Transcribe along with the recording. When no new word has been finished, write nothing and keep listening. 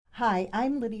Hi,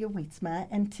 I'm Lydia Wietzma,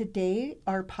 and today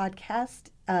our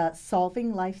podcast,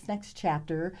 Solving Life's Next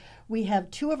Chapter, we have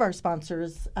two of our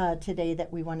sponsors today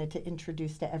that we wanted to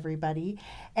introduce to everybody.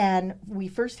 And we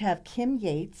first have Kim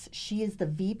Yates. She is the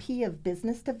VP of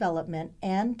Business Development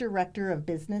and Director of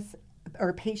Business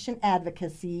or Patient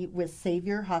Advocacy with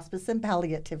Savior Hospice and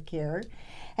Palliative Care.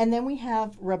 And then we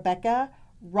have Rebecca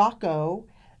Rocco,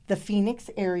 the Phoenix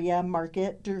Area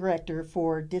Market Director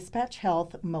for Dispatch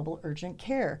Health Mobile Urgent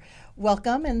Care.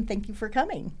 Welcome and thank you for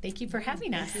coming. Thank you for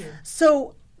having us.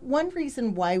 So one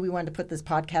reason why we wanted to put this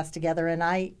podcast together, and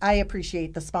I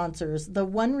appreciate the sponsors, the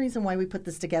one reason why we put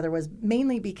this together was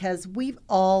mainly because we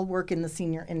all work in the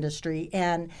senior industry,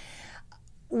 and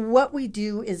what we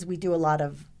do is we do a lot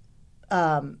of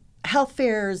health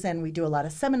fairs and we do a lot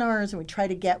of seminars, and we try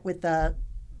to get with the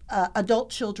adult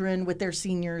children with their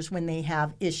seniors when they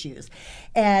have issues.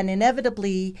 And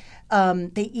inevitably,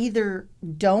 they either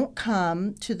don't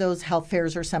come to those health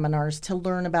fairs or seminars to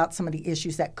learn about some of the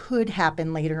issues that could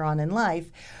happen later on in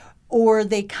life, or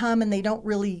they come and they don't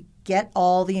really get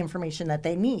all the information that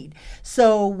they need.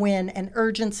 So when an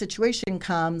urgent situation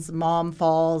comes, mom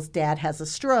falls, dad has a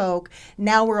stroke,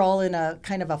 now we're all in a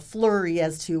kind of a flurry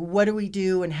as to what do we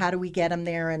do and how do we get them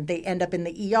there, and they end up in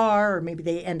the ER, or maybe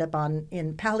they end up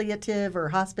in palliative or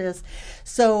hospice.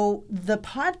 So the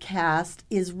podcast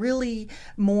is really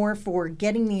more for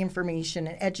getting the information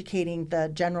and educating the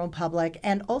general public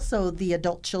and also the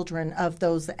adult children of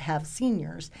those that have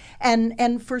seniors,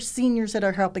 and for seniors that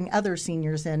are helping other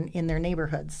seniors in their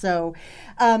neighborhoods. So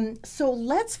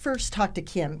let's first talk to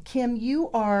Kim. Kim, you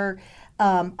are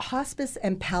hospice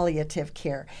and palliative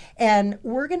care. And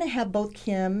we're going to have both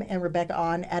Kim and Rebecca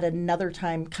on at another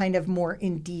time, kind of more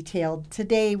in detail.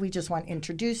 Today, we just want to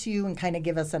introduce you and kind of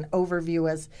give us an overview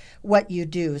as what you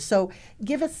do. So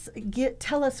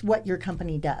tell us what your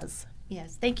company does.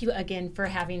 Yes, thank you again for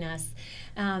having us.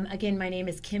 Again, my name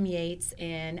is Kim Yates,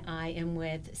 and I am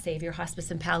with Savior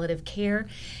Hospice and Palliative Care.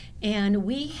 And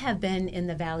we have been in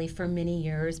the Valley for many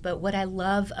years, but what I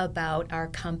love about our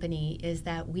company is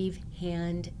that we've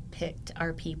hand-picked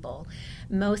our people.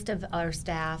 Most of our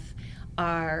staff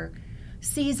are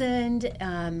seasoned.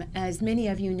 As many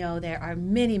of you know, there are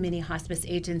many, many hospice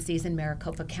agencies in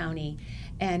Maricopa County,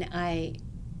 and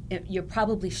you're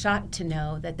probably shocked to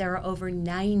know that there are over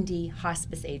 90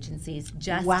 hospice agencies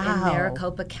just in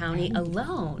Maricopa County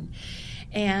alone.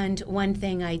 And one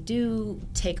thing I do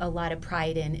take a lot of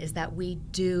pride in is that we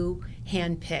do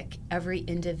handpick every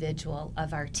individual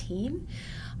of our team.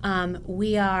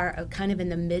 We are kind of in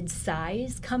the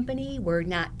mid-size company. We're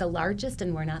not the largest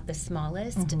and we're not the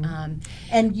smallest. Mm-hmm.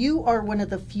 And you are one of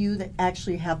the few that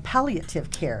actually have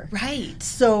palliative care. Right.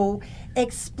 So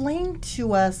explain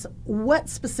to us what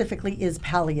specifically is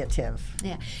palliative.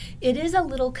 Yeah, it is a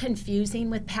little confusing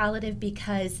with palliative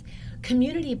because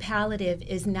community palliative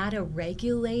is not a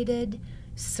regulated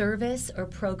service or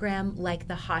program like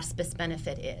the hospice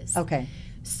benefit is. Okay.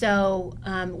 So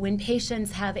when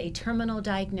patients have a terminal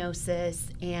diagnosis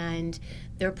and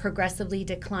they're progressively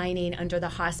declining under the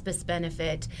hospice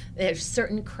benefit, there's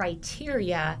certain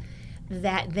criteria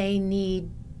that they need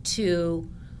to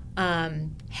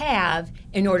have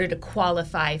in order to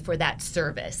qualify for that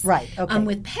service. Right, okay.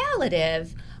 With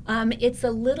palliative, it's a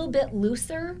little bit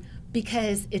looser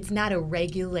because it's not a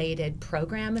regulated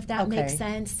program, if that makes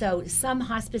sense. So some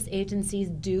hospice agencies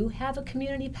do have a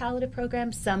community palliative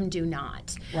program, some do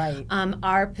not. Right.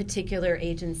 Our particular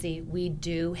agency, we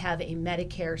do have a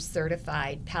Medicare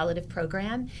certified palliative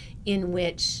program in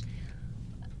which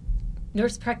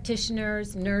nurse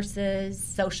practitioners, nurses,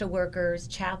 social workers,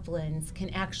 chaplains can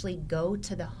actually go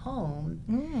to the home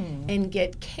and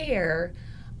get care,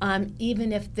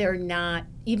 even if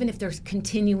they're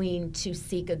continuing to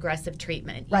seek aggressive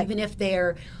treatment. Right. Even if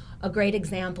a great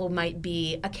example might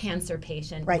be a cancer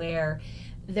patient where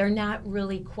they're not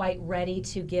really quite ready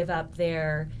to give up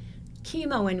their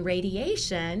chemo and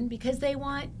radiation because they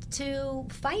want to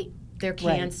fight their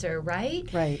cancer,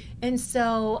 right? Right. And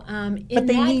so in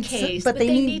that case, they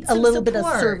need a little bit of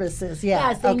services. Yeah.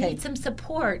 Yes, they need some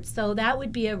support. So that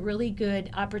would be a really good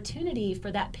opportunity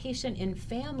for that patient and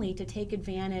family to take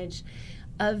advantage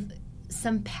of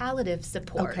some palliative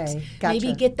support. Okay, gotcha.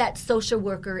 Maybe get that social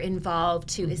worker involved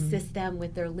to assist them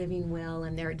with their living will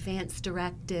and their advanced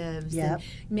directives. Yep. And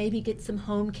maybe get some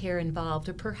home care involved,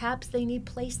 or perhaps they need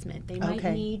placement. They might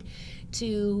need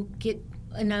to get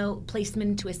placement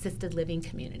into assisted living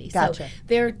community. Gotcha. So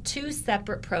there are two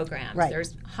separate programs. Right.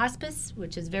 There's hospice,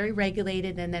 which is very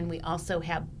regulated, and then we also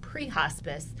have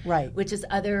pre-hospice, which is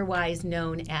otherwise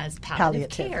known as palliative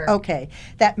care. Okay,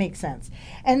 that makes sense.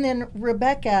 And then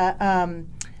Rebecca,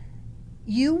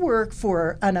 you work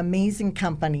for an amazing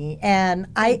company, and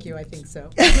Thank you, I think so.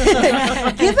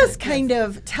 give us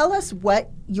tell us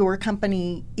what your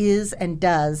company is and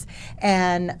does,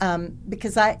 and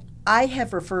because I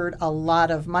have referred a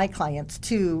lot of my clients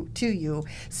to you,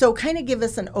 so kind of give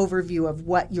us an overview of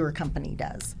what your company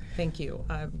does. Thank you.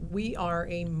 We are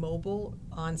a mobile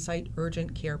on-site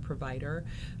urgent care provider.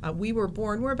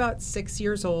 We're about 6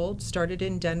 years old, started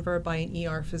in Denver by an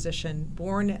ER physician,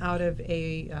 born out of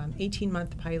a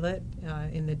 18-month pilot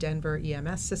in the Denver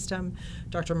EMS system.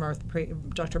 Dr. Mark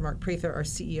Prather, our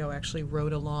CEO, actually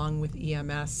rode along with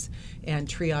EMS and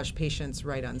triage patients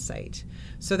right on site.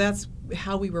 So that's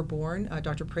how we were born.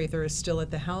 Dr. Prather is still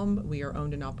at the helm. We are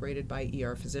owned and operated by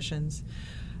ER physicians.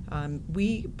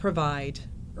 We provide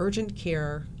urgent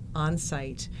care on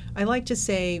site. I like to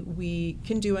say we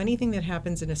can do anything that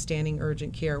happens in a standing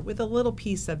urgent care with a little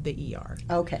piece of the ER.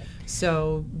 Okay.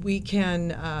 So we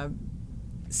can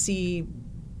see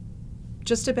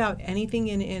just about anything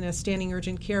in a standing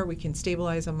urgent care. We can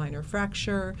stabilize a minor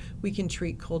fracture. We can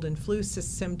treat cold and flu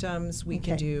symptoms. We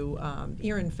can do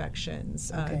ear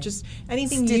infections. Just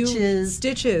anything. Stitches.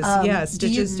 Stitches, yes.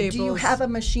 Stitches, staples. Do you have a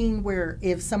machine where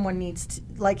if someone needs to,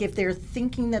 like if they're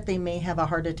thinking that they may have a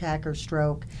heart attack or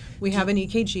stroke? We have an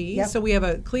EKG. Yep. So we have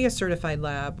a CLIA certified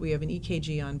lab. We have an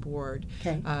EKG on board.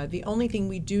 Okay. The only thing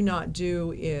we do not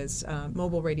do is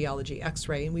mobile radiology,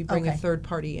 X-ray, and we bring a third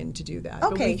party in to do that. Okay.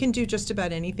 But we can do just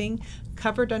about anything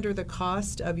covered under the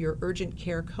cost of your urgent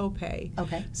care copay.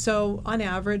 Okay. So on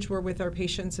average, we're with our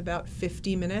patients about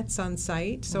 50 minutes on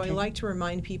site. So I like to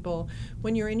remind people,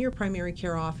 when you're in your primary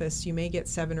care office, you may get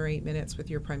 7 or 8 minutes with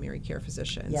your primary care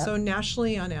physician. Yep. So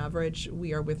nationally, on average,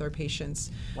 we are with our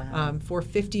patients for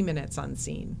 50 minutes on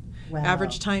scene. Wow.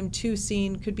 Average time to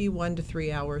scene could be 1 to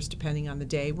 3 hours depending on the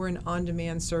day. We're an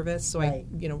on-demand service, so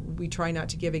we try not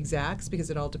to give exacts because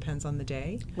it all depends on the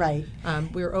day. Right.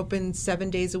 We're open 7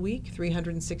 days a week,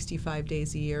 365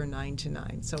 days a year, 9 to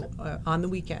 9. So on the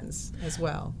weekends as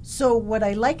well. So what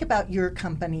I like about your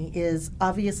company is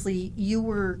obviously you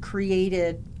were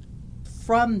created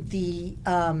from the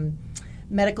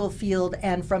medical field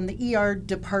and from the ER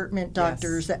department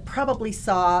doctors that probably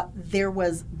saw there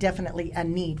was definitely a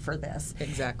need for this.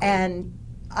 Exactly. And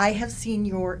I have seen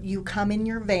you come in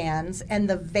your vans,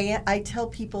 and I tell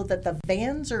people that the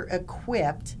vans are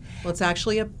equipped. Well, it's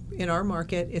actually in our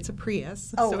market, it's a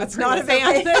Prius. Oh, so it's Prius. not a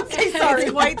van. Okay, sorry.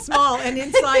 It's quite small. And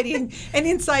inside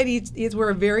each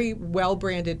we're a very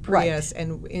well-branded Prius. Right.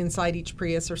 And inside each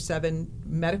Prius are 7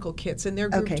 medical kits. And they're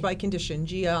grouped by condition,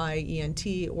 GI, ENT,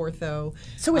 ortho.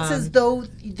 So it's as though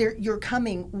you're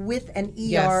coming with an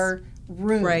ER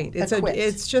room. Right. Equipped.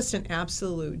 It's just an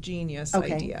absolute genius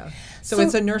idea. So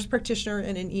it's a nurse practitioner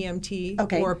and an EMT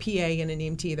or a PA and an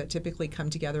EMT that typically come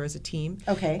together as a team.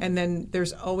 Okay. And then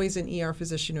there's always an ER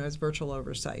physician who has virtual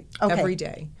oversight every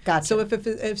day. Gotcha. So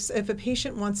if a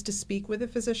patient wants to speak with a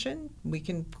physician, we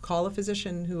can call a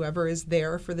physician, whoever is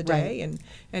there for the day,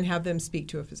 and have them speak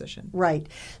to a physician. Right.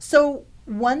 So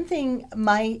one thing,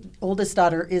 my oldest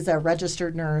daughter is a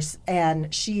registered nurse,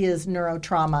 and she is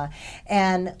neurotrauma.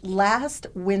 And last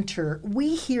winter,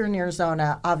 we here in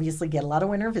Arizona obviously get a lot of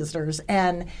winter visitors,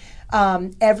 and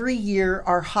every year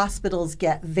our hospitals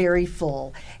get very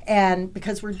full, and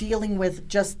because we're dealing with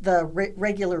just the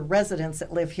regular residents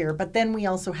that live here, but then we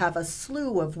also have a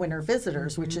slew of winter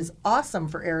visitors, which is awesome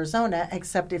for Arizona,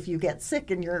 except if you get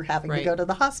sick and you're having to go to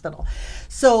the hospital.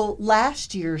 So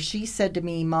last year she said to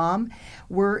me, Mom,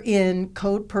 we're in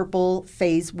Code Purple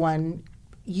Phase 1.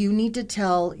 You need to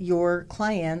tell your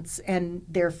clients and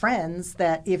their friends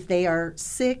that if they are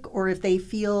sick or if they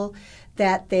feel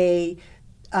that they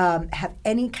have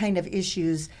any kind of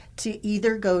issues, to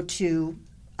either go to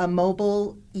a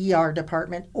mobile ER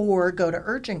department or go to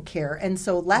urgent care. And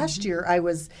so last year I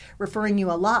was referring you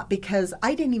a lot because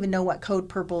I didn't even know what Code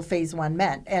Purple Phase 1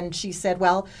 meant. And she said,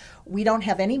 well, we don't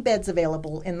have any beds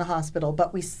available in the hospital,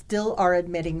 but we still are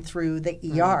admitting through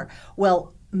the ER.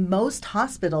 Well, most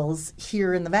hospitals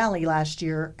here in the Valley last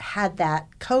year had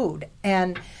that code,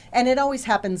 and it always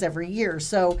happens every year.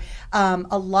 So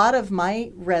a lot of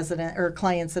my resident or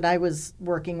clients that I was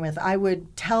working with, I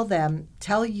would tell them,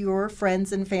 tell your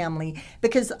friends and family,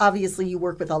 because obviously you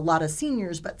work with a lot of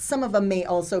seniors, but some of them may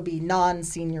also be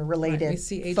non-senior related. We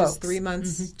see ages folks. 3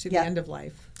 months to the end of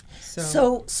life.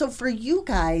 So for you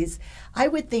guys, I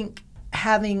would think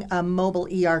having a mobile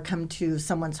ER come to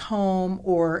someone's home,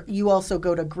 or you also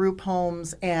go to group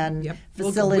homes and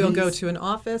facilities? We'll go to an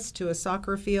office, to a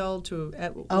soccer field, to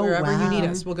wherever you need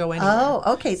us. We'll go anywhere.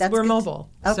 Oh, okay. We're mobile.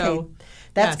 Okay. So,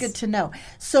 that's good to know.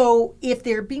 So if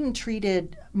they're being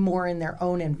treated more in their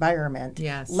own environment,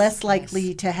 less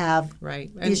likely to have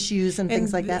issues and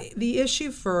things like that? The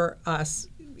issue for us,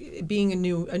 being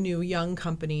a new young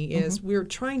company, is we're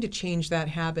trying to change that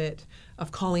habit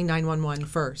of calling 911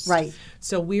 first. Right.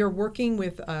 So we are working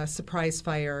with Surprise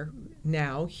Fire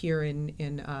now here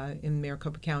in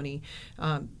Maricopa County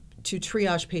to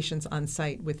triage patients on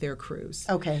site with their crews.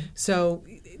 Okay. So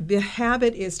the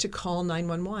habit is to call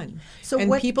 911.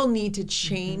 And people need to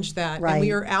change that. Right. And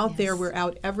we are out there, we're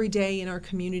out every day in our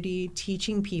community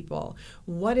teaching people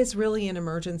what is really an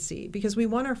emergency, because we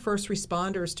want our first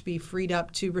responders to be freed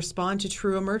up to respond to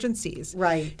true emergencies.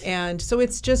 Right. And so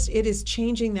it is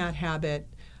changing that habit,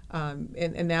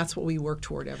 and that's what we work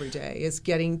toward every day, is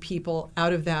getting people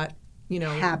out of that,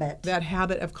 that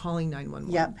habit of calling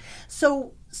 911. Yep.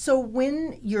 So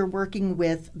when you're working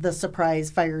with the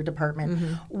Surprise Fire Department,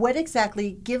 what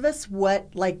exactly, give us what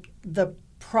the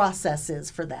process is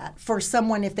for that, for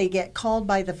someone if they get called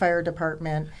by the fire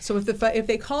department? So if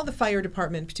they call the fire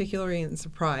department, particularly in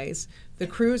Surprise, the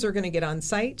crews are going to get on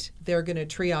site. They're going to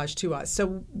triage to us.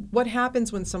 So what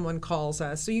happens when someone calls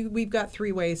us? So we've got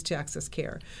 3 ways to access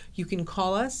care. You can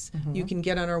call us, you can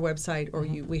get on our website, or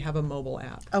we have a mobile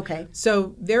app. Okay.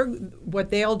 So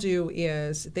what they'll do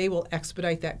is they will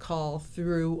expedite that call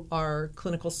through our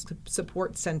clinical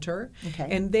support center,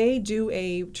 and they do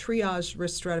a triage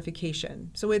risk stratification.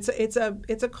 So it's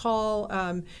a call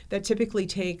that typically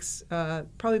takes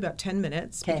probably about 10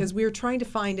 minutes, because we're trying to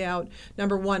find out,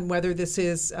 number one, whether this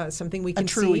is something we can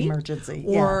see, a true emergency,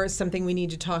 or something we need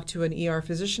to talk to an ER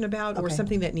physician about, or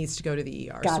something that needs to go to the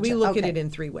ER. Gotcha. So we look at it in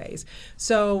 3 ways.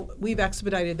 So we've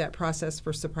expedited that process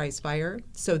for Surprise Fire,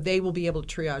 so they will be able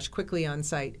to triage quickly on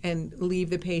site and leave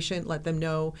the patient, let them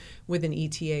know with an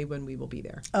ETA when we will be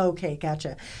there. Okay,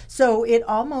 gotcha. So it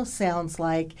almost sounds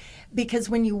like, because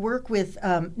when you work with,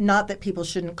 not that people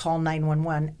shouldn't call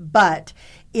 911, but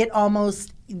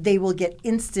they will get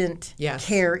instant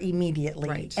care immediately.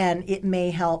 Right. And it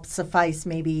may help suffice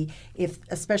maybe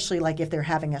especially if they're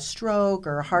having a stroke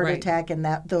or a heart attack, and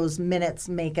that those minutes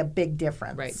make a big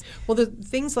difference. Right. Well, the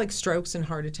things like strokes and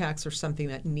heart attacks are something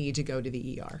that need to go to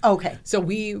the ER. Okay. So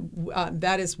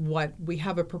that is what we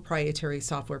have, a proprietary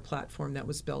software platform that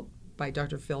was built by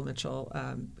Dr. Phil Mitchell,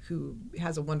 who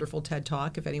has a wonderful TED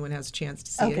Talk, if anyone has a chance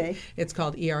to see it. It's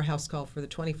called ER House Call for the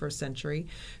 21st Century.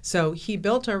 So he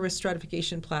built our risk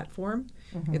stratification platform.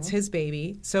 It's his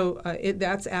baby. So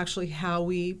that's actually how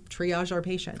we triage our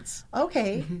patients.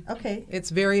 Okay. Okay.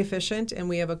 It's very efficient, and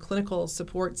we have a clinical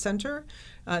support center.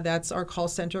 That's our call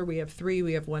center. We have 3.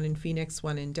 We have 1 in Phoenix,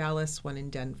 1 in Dallas, 1 in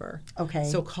Denver. Okay.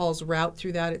 So calls route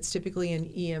through that. It's typically an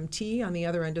EMT on the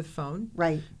other end of the phone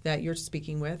that you're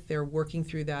speaking with. They're working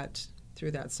through that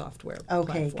software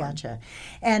platform. Gotcha.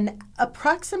 And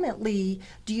approximately,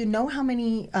 do you know how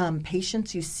many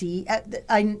patients you see?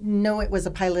 I know it was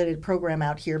a piloted program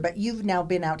out here, but you've now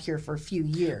been out here for a few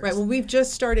years. Right. Well, we've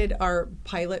just started our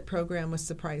pilot program with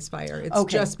Surprise Fire. It's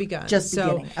just begun.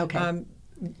 Beginning. Okay.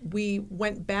 We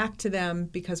went back to them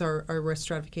because our risk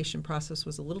stratification process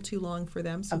was a little too long for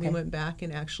them, so we went back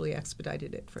and actually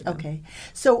expedited it for them. Okay.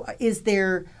 So is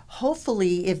there,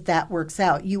 hopefully, if that works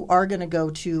out, you are going to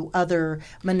go to other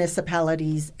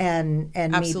municipalities and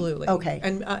absolutely. Okay.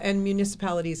 And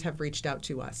municipalities have reached out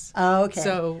to us. Okay.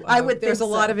 So there's a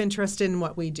lot of interest in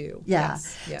what we do. Yeah.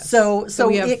 Yes. So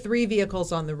we have 3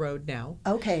 vehicles on the road now.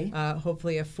 Okay.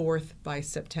 Hopefully a 4th by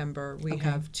September. We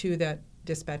have 2 that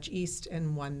dispatch east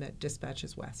and 1 that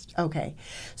dispatches west. Okay.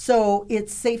 So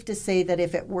it's safe to say that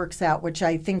if it works out, which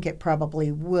I think it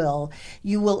probably will,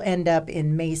 you will end up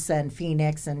in Mesa and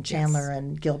Phoenix and Chandler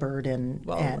and Gilbert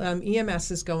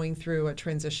EMS is going through a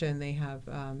transition. They have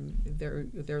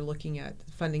they're looking at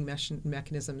funding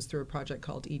mechanisms through a project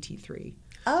called ET3.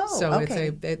 Oh, so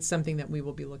okay. it's something that we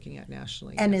will be looking at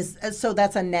nationally. And so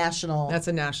that's a national. That's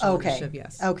a national initiative.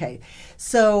 Yes. Okay.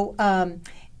 So.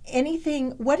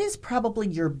 What is probably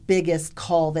your biggest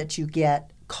call that you get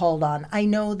called on? I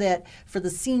know that for the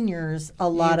seniors, a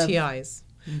lot UTIs.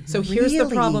 So here's the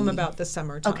problem about the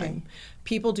summertime. Okay.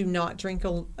 People do not drink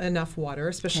enough water,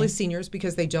 especially seniors,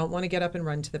 because they don't want to get up and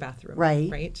run to the bathroom.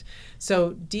 Right.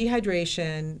 So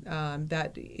dehydration,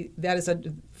 that is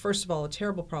first of all a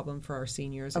terrible problem for our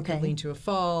seniors. It can lead to a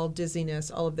fall, dizziness,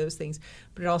 all of those things,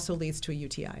 but it also leads to a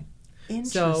UTI.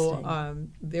 Interesting. So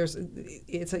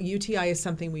a UTI is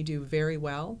something we do very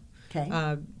well.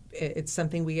 Okay. It's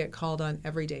something we get called on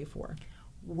every day for.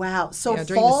 Wow. So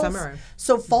during falls, the summer.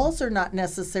 So falls are not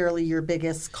necessarily your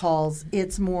biggest calls.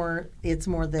 It's more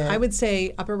the I would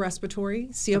say upper respiratory,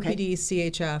 COPD,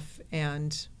 CHF,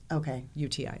 and Okay.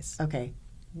 UTIs. Okay.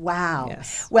 Wow.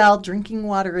 Yes. Well, drinking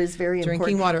water is very important.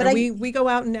 Drinking water. But We go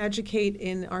out and educate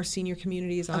in our senior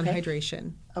communities on Okay.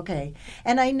 hydration. Okay.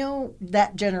 And I know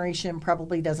that generation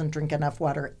probably doesn't drink enough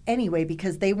water anyway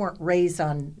because they weren't raised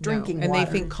on drinking No. And water.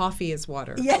 they think coffee is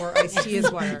water Yeah. or iced tea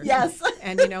is water. Yes.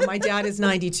 And, my dad is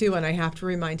 92, and I have to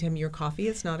remind him, your coffee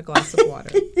is not a glass of water.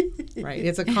 Right?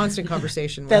 It's a constant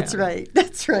conversation. That's right.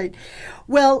 That's right.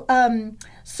 Well,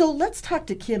 so let's talk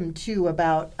to Kim, too,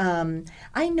 about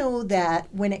I know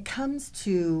that when it comes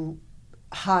to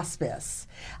hospice,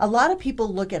 a lot of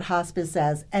people look at hospice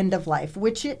as end of life,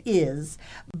 which it is,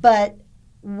 but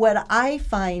what I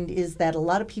find is that a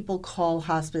lot of people call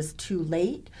hospice too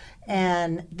late,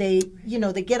 and they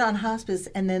get on hospice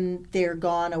and then they're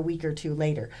gone a week or two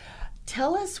later.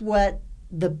 Tell us what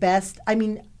the best,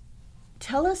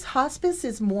 tell us hospice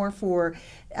is more for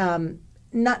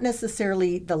not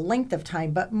necessarily the length of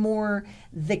time, but more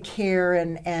the care,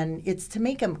 and it's to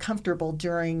make them comfortable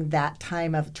during that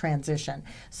time of transition.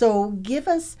 So give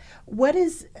us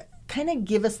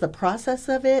give us the process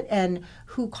of it, and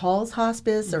who calls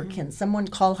hospice, or can someone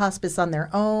call hospice on their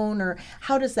own, or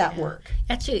how does that work?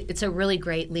 Actually, it's a really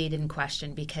great lead-in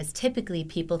question, because typically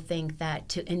people think that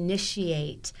to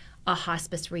initiate a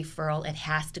hospice referral, it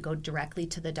has to go directly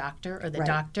to the doctor or the Right.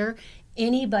 doctor.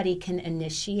 Anybody can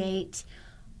initiate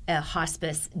a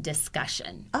hospice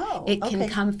discussion. Oh, it can okay.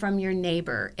 come from your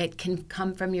neighbor. It can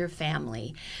come from your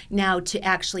family. Now, to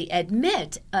actually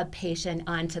admit a patient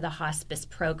onto the hospice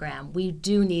program, we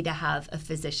do need to have a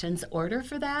physician's order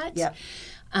for that. Yep.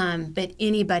 But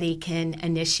anybody can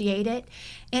initiate it.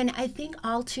 And I think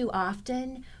all too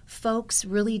often, folks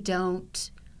really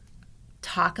don't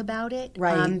talk about it,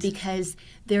 Right. because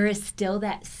there is still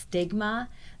that stigma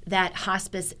that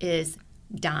hospice is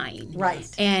dying, Right.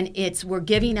 and we're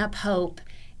giving up hope,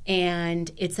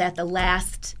 and it's at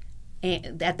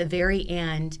the very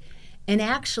end. And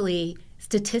actually,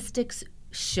 statistics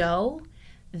show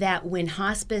that when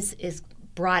hospice is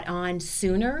brought on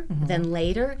sooner than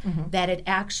later, that it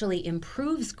actually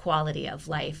improves quality of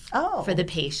life for the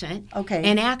patient. Okay.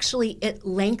 And actually, it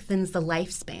lengthens the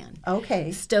lifespan.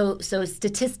 Okay. So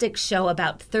statistics show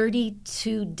about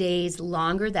 32 days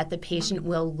longer that the patient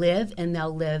will live, and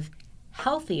they'll live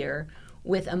healthier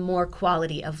with a more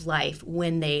quality of life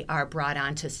when they are brought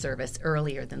onto service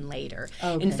earlier than later.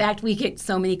 Okay. In fact, we get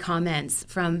so many comments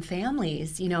from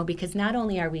families, because not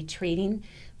only are we treating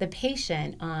the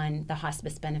patient on the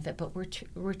hospice benefit, but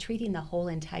we're treating the whole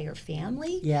entire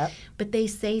family. Yep. But they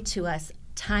say to us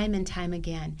time and time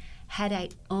again, had I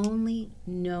only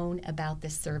known about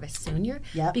this service sooner,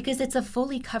 Yep. because it's a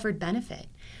fully covered benefit.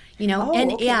 Oh,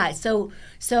 and okay. yeah, so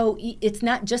it's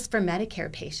not just for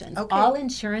Medicare patients. Okay. All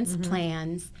insurance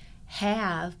plans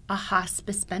have a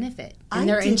hospice benefit in I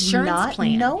their did insurance not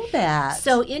plan. know that.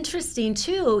 So interesting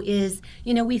too is,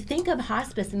 we think of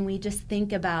hospice and we just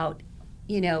think about,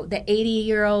 the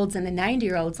 80-year-olds and the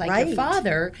 90-year-olds like Right. your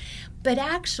father, but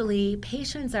actually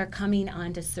patients are coming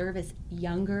onto service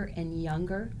younger and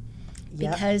younger.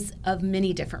 Yep. Because of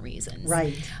many different reasons.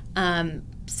 Right.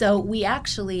 So we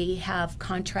actually have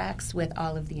contracts with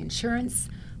all of the insurance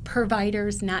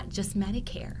providers, not just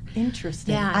Medicare.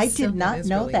 Interesting. Yeah, I so- did not That is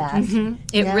know really that.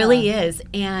 It Yeah. really is.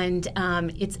 And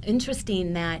it's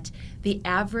interesting that the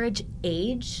average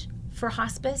age for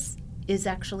hospice is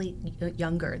actually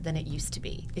younger than it used to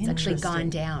be. It's actually gone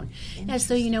down. Yeah,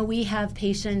 so, we have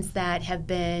patients that have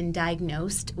been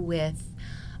diagnosed with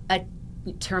a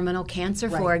terminal cancer,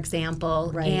 for Right. example,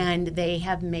 Right. and they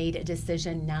have made a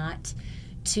decision not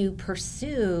to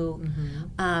pursue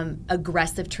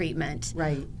aggressive treatment.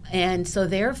 Right. And so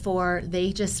therefore,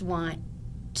 they just want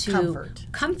to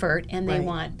comfort, and they Right.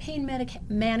 want pain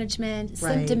management,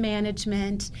 Right. symptom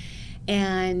management,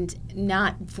 and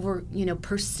not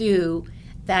pursue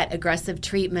that aggressive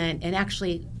treatment. And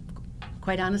actually,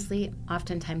 quite honestly,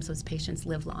 oftentimes those patients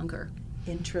live longer.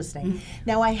 Interesting.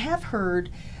 Now, I have heard,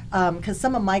 because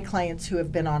some of my clients who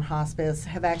have been on hospice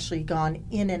have actually gone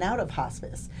in and out of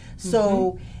hospice.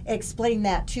 So explain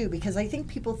that too, because I think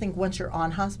people think once you're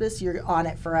on hospice, you're on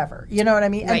it forever. You know what I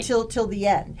mean? Right. Till the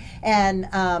end. And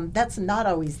that's not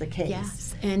always the case.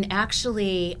 Yes, and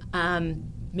actually,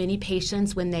 many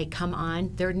patients, when they come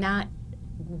on,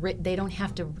 they don't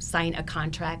have to sign a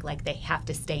contract like they have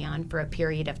to stay on for a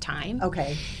period of time.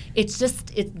 Okay. It's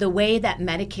just the way that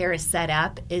Medicare is set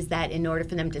up is that in order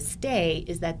for them to stay,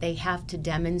 is that they have to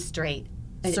demonstrate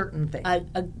Certain things.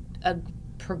 a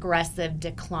progressive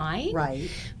decline. Right.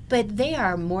 But they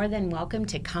are more than welcome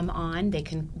to come on. They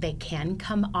can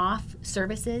come off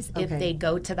services if Okay. they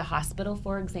go to the hospital,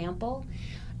 for example.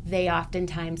 They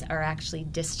oftentimes are actually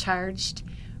discharged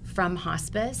from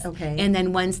hospice. Okay. And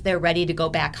then once they're ready to go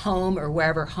back home or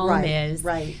wherever home Right, is,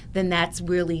 right. then that's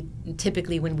really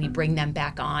typically when we bring them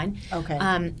back on. Okay.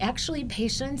 Actually,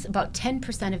 patients, about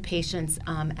 10% of patients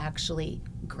actually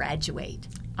graduate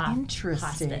off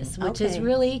Interesting. hospice, which is Okay.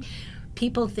 really,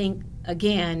 people think,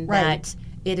 again, Right. that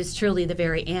it is truly the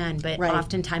very end, but Right.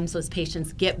 oftentimes those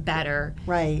patients get better,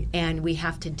 Right. and we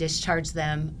have to discharge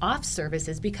them off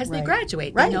services because they Right.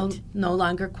 graduate. Right. They no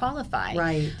longer qualify.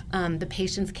 Right. The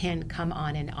patients can come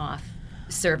on and off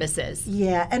services.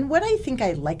 Yeah, and what I think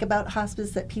I like about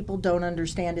hospice that people don't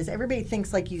understand is everybody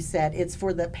thinks, like you said, it's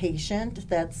for the patient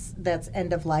that's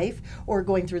end of life or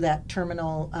going through that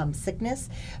terminal sickness.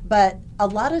 But a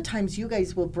lot of times you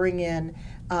guys will bring in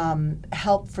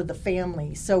help for the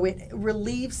family, so it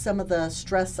relieves some of the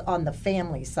stress on the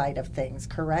family side of things.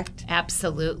 Correct?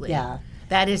 Absolutely. Yeah.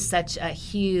 That is such a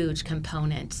huge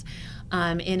component.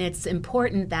 And it's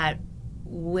important that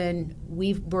when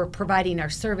we're providing our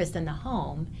service in the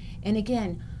home, and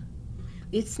again,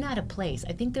 it's not a place.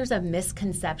 I think there's a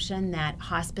misconception that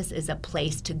hospice is a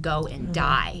place to go and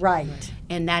die. Right.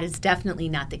 And that is definitely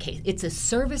not the case. It's a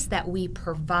service that we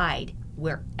provide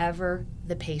wherever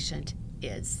the patient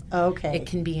is. Okay. It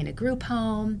can be in a group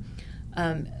home,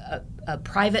 a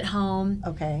private home,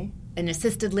 Okay. an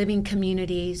assisted living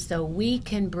community, so we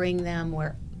can bring them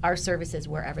where our services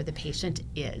wherever the patient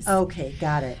is. Okay.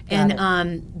 Got it. Got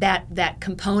And it. that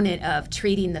component of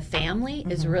treating the family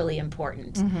is really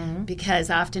important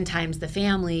because oftentimes the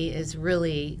family is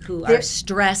really who They're- are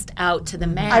stressed out to the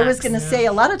max. I was going to say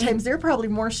a lot of times they're probably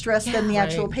more stressed than the Yeah.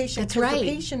 actual Right. patient That's because right.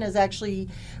 the patient has actually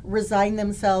resigned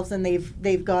themselves and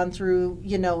they've gone through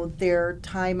their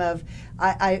time of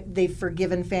they've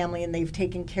forgiven family and they've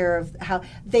taken care of how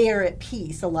they are at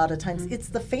peace. A lot of times it's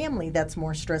the family that's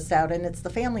more stressed out and it's the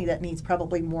family that needs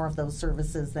probably more of those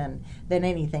services than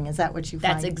anything. Is that what you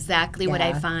find? That's exactly what I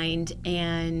Yeah. find.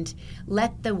 And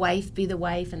let the wife be the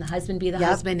wife and the husband be the Yep.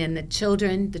 husband and the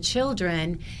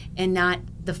children, and not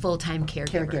the full-time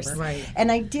caregivers. Caregiver. Right. And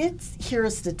I did hear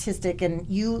a statistic, and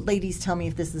you ladies tell me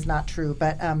if this is not true,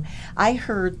 but I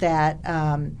heard that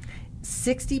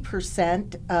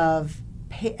 60% of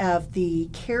the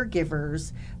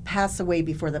caregivers pass away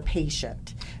before the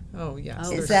patient. Oh, yes.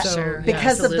 Oh, Is There's that sure.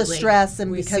 because of the Absolutely. stress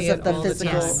and We because see of it the all the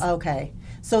physical? time. Okay,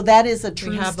 so that is a true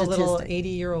We have a statistic. little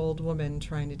 80-year-old woman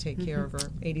trying to take care of her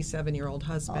 87-year-old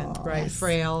husband, Oh, right? yes.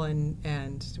 Frail,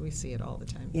 and we see it all the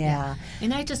time. Yeah.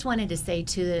 And I just wanted to say,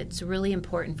 too, that it's really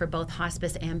important for both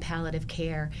hospice and palliative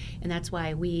care, and that's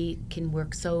why we can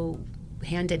work so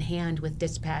hand in hand with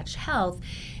Dispatch Health,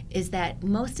 is that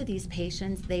most of these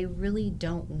patients, they really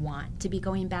don't want to be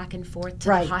going back and forth to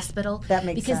Right. the hospital. That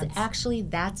makes because sense. actually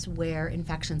that's where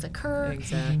infections occur.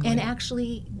 Exactly. And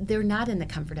actually they're not in the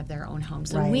comfort of their own home.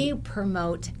 So Right. we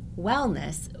promote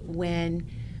wellness when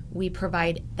we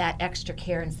provide that extra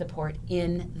care and support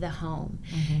in the home.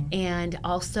 And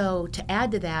also to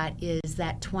add to that is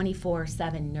that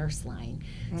 24/7 nurse line.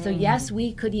 So yes,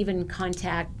 we could even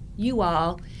contact you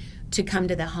all to come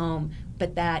to the home,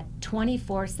 but that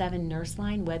 24/7 nurse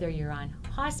line, whether you're on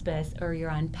hospice or you're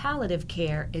on palliative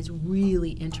care, is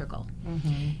really integral.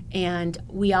 And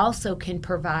we also can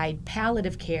provide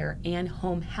palliative care and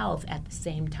home health at the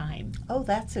same time. Oh,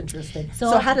 that's interesting.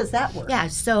 So- So how does that work? Yeah,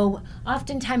 so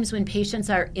oftentimes when patients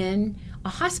are in a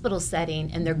hospital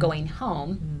setting and they're going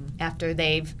home after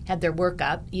they've had their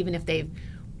workup, even if they've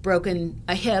broken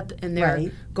a hip and they're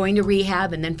Right. going to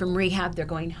rehab, and then from rehab they're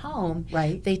going home,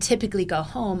 Right. they typically go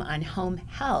home on home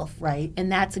health. Right.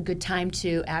 And that's a good time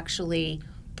to actually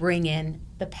bring in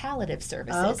the palliative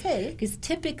services. Okay. Because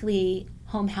typically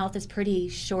home health is pretty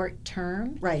short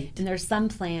term. Right. And there's some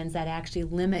plans that actually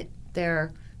limit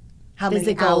their How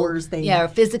many hours they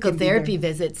physical can be there. therapy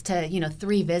visits to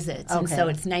 3 visits, and so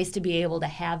Okay. it's nice to be able to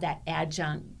have that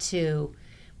adjunct to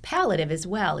palliative as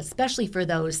well, especially for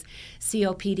those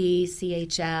COPD,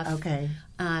 CHF, Okay.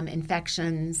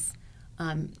 Infections,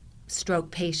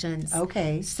 stroke patients.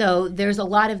 Okay. So there's a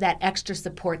lot of that extra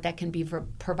support that can be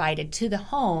provided to the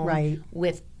home Right.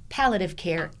 with palliative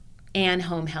care and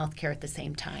home health care at the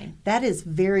same time. That is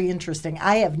very interesting.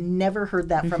 I have never heard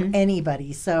that from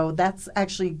anybody, so that's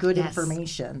actually good Yes.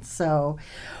 information. So,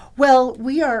 well,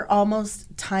 we are almost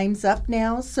time's up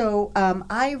now, so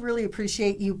I really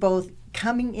appreciate you both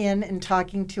coming in and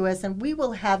talking to us, and we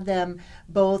will have them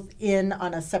both in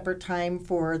on a separate time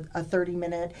for a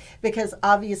 30-minute, because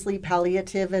obviously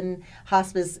palliative and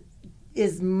hospice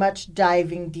is much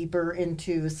diving deeper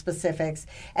into specifics.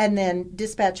 And then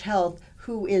Dispatch Health,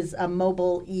 who is a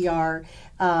mobile ER,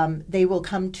 they will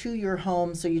come to your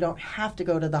home so you don't have to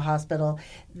go to the hospital.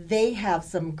 They have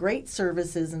some great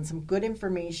services and some good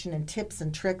information and tips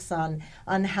and tricks on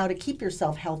how to keep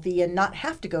yourself healthy and not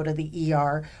have to go to the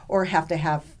ER or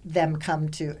have them come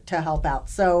to help out.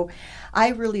 So I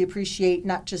really appreciate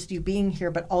not just you being here,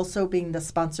 but also being the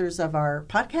sponsors of our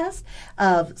podcast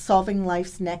of Solving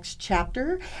Life's Next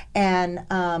Chapter. And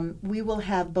we will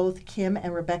have both Kim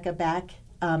and Rebecca back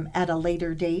at a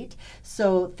later date.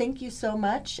 So thank you so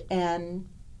much, and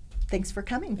thanks for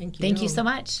coming. Thank you. Thank you so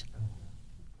much.